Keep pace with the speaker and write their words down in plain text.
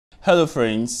Hello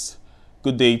friends,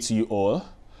 good day to you all.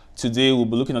 Today we'll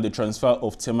be looking at the transfer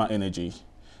of thermal energy.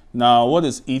 Now, what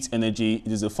is heat energy?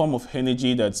 It is a form of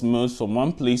energy that moves from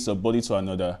one place or body to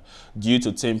another due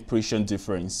to temperature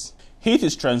difference. Heat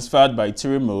is transferred by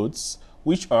three modes,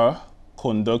 which are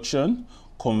conduction,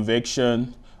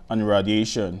 convection, and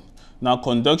radiation. Now,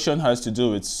 conduction has to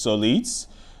do with solids,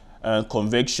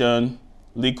 convection,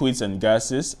 liquids and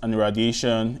gases, and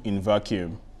radiation in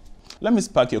vacuum. Let me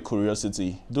spark your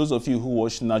curiosity. Those of you who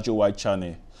watch Najo White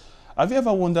channel, have you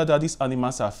ever wondered how these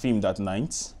animals are filmed at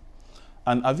night?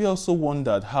 And have you also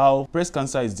wondered how breast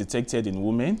cancer is detected in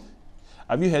women?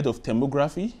 Have you heard of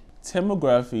thermography?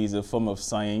 Thermography is a form of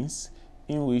science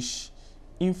in which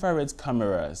infrared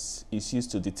cameras is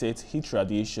used to detect heat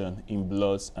radiation in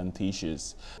blood and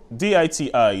tissues.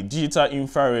 DITI, digital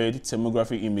infrared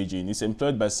thermography imaging, is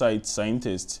employed by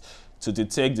scientists to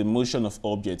detect the motion of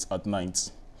objects at night.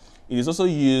 It is also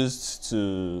used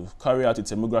to carry out a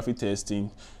thermography testing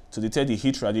to detect the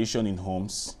heat radiation in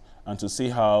homes and to see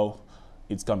how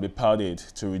it can be powdered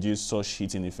to reduce such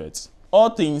heating effects. All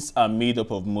things are made up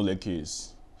of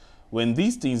molecules. When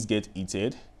these things get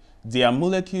heated, their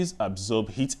molecules absorb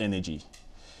heat energy.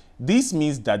 This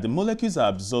means that the molecules are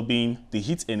absorbing the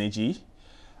heat energy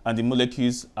and the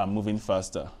molecules are moving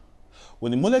faster.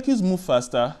 When the molecules move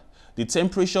faster, the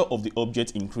temperature of the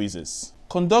object increases.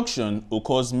 Conduction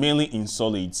occurs mainly in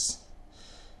solids.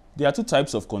 There are two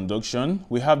types of conduction.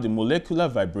 We have the molecular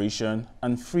vibration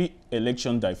and free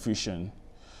electron diffusion.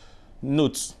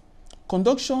 Note,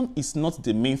 conduction is not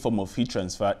the main form of heat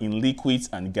transfer in liquids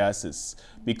and gases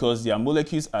because their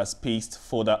molecules are spaced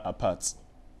further apart.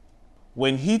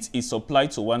 When heat is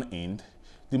supplied to one end,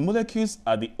 the molecules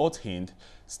at the hot end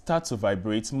start to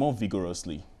vibrate more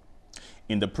vigorously.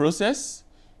 In the process,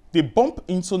 they bump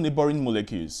into neighboring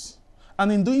molecules, and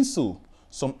in doing so,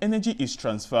 some energy is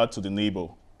transferred to the neighbor.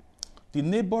 The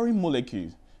neighboring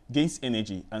molecule gains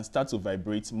energy and starts to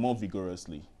vibrate more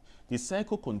vigorously. The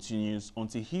cycle continues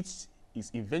until heat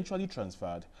is eventually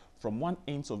transferred from one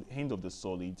end of the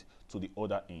solid to the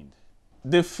other end.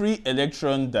 The free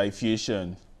electron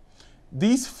diffusion.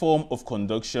 This form of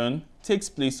conduction takes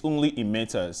place only in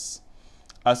metals,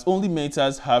 as only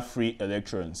metals have free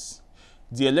electrons.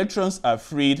 The electrons are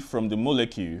freed from the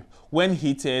molecule when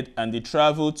heated and they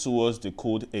travel towards the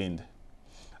cold end.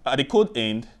 At the cold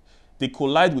end, they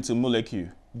collide with the molecule,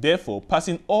 therefore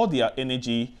passing all their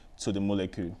energy to the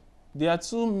molecule. There are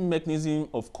two mechanisms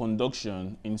of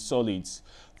conduction in solids.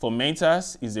 For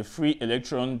metals is the free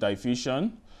electron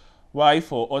diffusion, while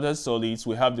for other solids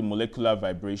we have the molecular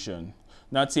vibration.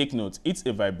 Now take note, it's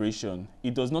a vibration.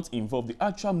 It does not involve the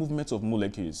actual movement of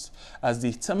molecules, as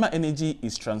the thermal energy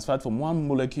is transferred from one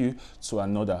molecule to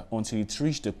another until it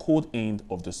reaches the cold end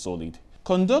of the solid.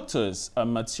 Conductors are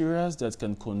materials that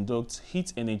can conduct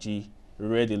heat energy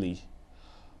readily,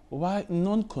 while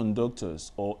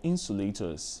non-conductors or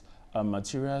insulators are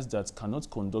materials that cannot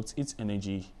conduct heat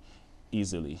energy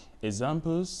easily.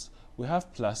 Examples, we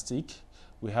have plastic,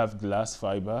 we have glass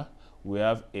fiber, we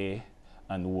have air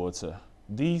and water.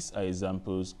 These are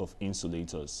examples of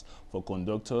insulators. For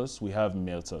conductors, we have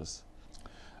melters.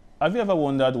 Have you ever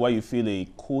wondered why you feel a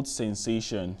cold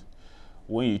sensation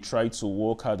when you try to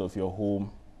walk out of your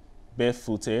home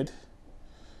barefooted?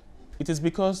 It is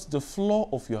because the floor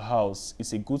of your house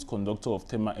is a good conductor of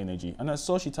thermal energy, and as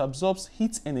such, it absorbs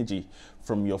heat energy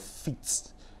from your feet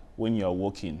when you are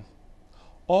walking.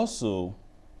 Also,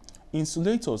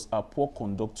 insulators are poor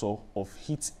conductor of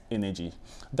heat energy.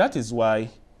 That is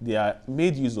why they are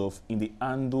made use of in the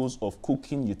handles of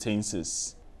cooking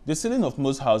utensils. The ceiling of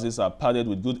most houses are padded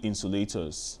with good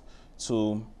insulators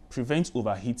to prevent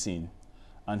overheating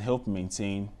and help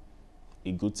maintain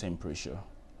a good temperature,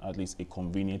 at least a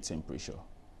convenient temperature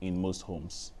in most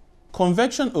homes.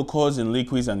 Convection occurs in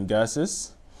liquids and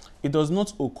gases. It does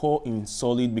not occur in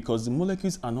solid because the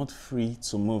molecules are not free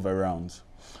to move around.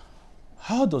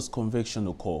 How does convection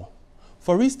occur?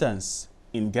 For instance,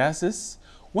 in gases,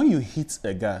 when you heat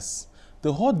a gas,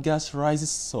 the hot gas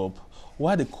rises up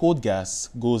while the cold gas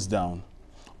goes down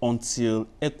until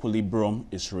equilibrium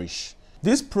is reached.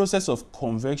 This process of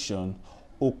convection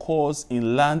occurs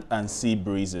in land and sea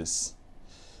breezes.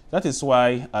 That is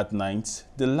why at night,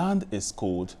 the land is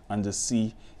cold and the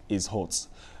sea is hot.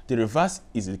 The reverse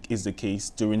is the case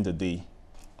during the day.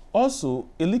 Also,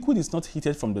 a liquid is not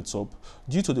heated from the top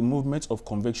due to the movement of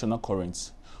convectional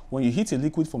currents. When you heat a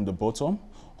liquid from the bottom,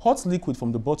 hot liquid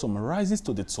from the bottom rises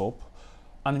to the top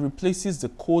and replaces the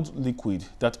cold liquid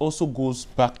that also goes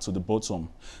back to the bottom.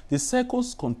 The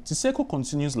cycle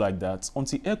continues like that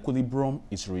until equilibrium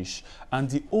is reached and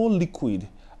the whole liquid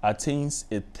attains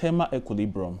a thermal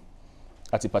equilibrium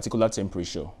at a particular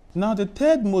temperature. Now the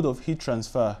third mode of heat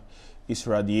transfer is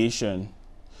radiation.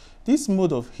 This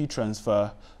mode of heat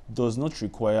transfer does not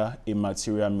require a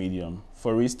material medium.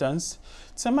 For instance,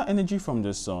 thermal energy from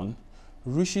the sun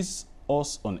reaches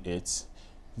us on Earth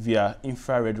via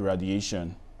infrared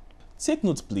radiation. Take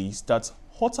note please that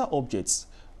hotter objects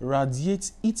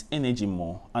radiate heat energy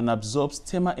more and absorbs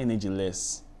thermal energy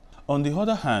less. On the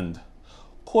other hand,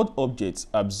 cold objects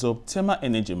absorb thermal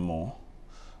energy more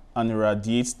and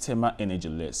radiate thermal energy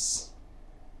less.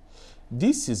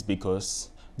 This is because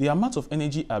the amount of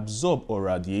energy absorbed or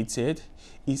radiated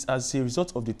is as a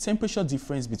result of the temperature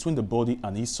difference between the body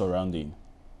and its surrounding.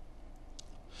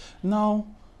 Now,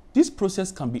 this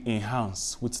process can be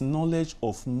enhanced with knowledge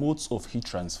of modes of heat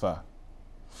transfer.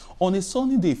 On a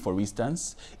sunny day, for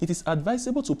instance, it is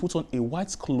advisable to put on a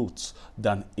white cloth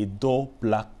than a dull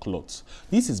black cloth.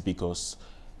 This is because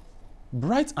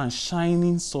bright and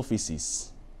shining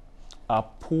surfaces are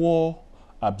poor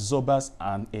absorbers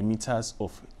and emitters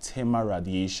of thermal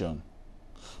radiation.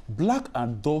 Black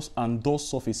and dull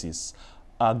surfaces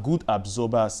are good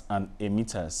absorbers and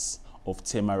emitters of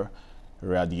thermal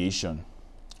radiation.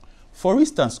 For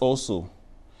instance, also,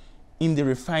 in the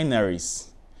refineries,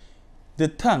 the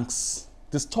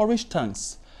storage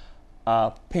tanks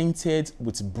are painted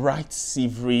with bright,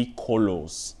 silvery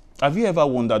colors. Have you ever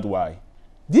wondered why?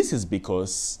 This is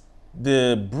because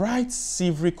the bright,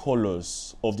 silvery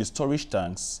colors of the storage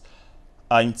tanks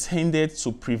are intended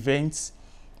to prevent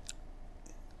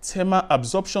thermal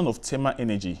absorption of thermal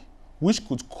energy, which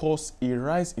could cause a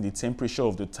rise in the temperature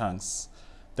of the tanks.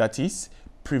 That is,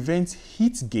 prevent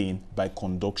heat gain by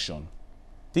conduction.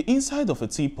 The inside of a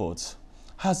teapot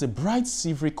has a bright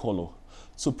silvery color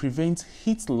to prevent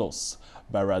heat loss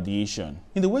by radiation.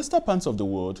 In the western parts of the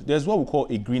world, there's what we call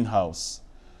a greenhouse.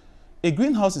 A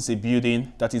greenhouse is a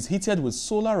building that is heated with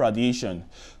solar radiation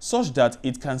such that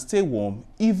it can stay warm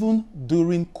even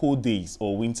during cold days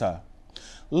or winter.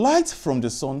 Light from the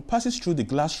sun passes through the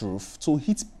glass roof to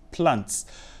heat plants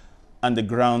and the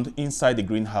ground inside the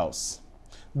greenhouse.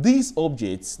 These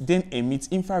objects then emit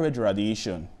infrared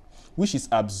radiation, which is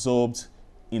absorbed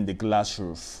in the glass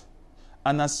roof.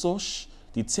 And as such,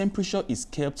 the temperature is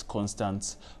kept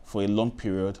constant for a long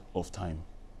period of time.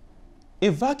 A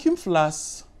vacuum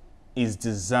flask is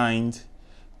designed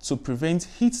to prevent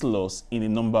heat loss in a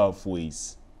number of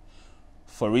ways.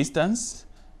 For instance,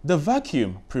 the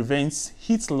vacuum prevents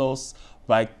heat loss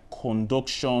by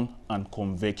conduction and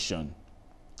convection.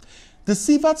 The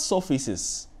sieved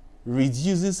surfaces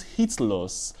reduces heat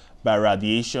loss by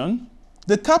radiation.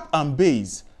 The cap and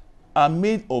base are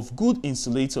made of good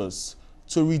insulators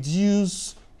to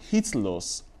reduce heat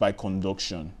loss by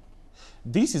conduction.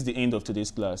 This is the end of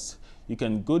today's class. You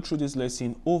can go through this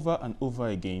lesson over and over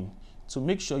again to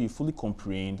make sure you fully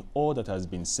comprehend all that has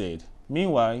been said.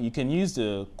 Meanwhile, you can use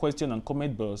the question and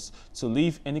comment box to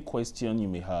leave any question you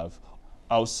may have.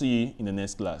 I'll see you in the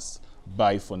next class.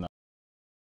 Bye for now.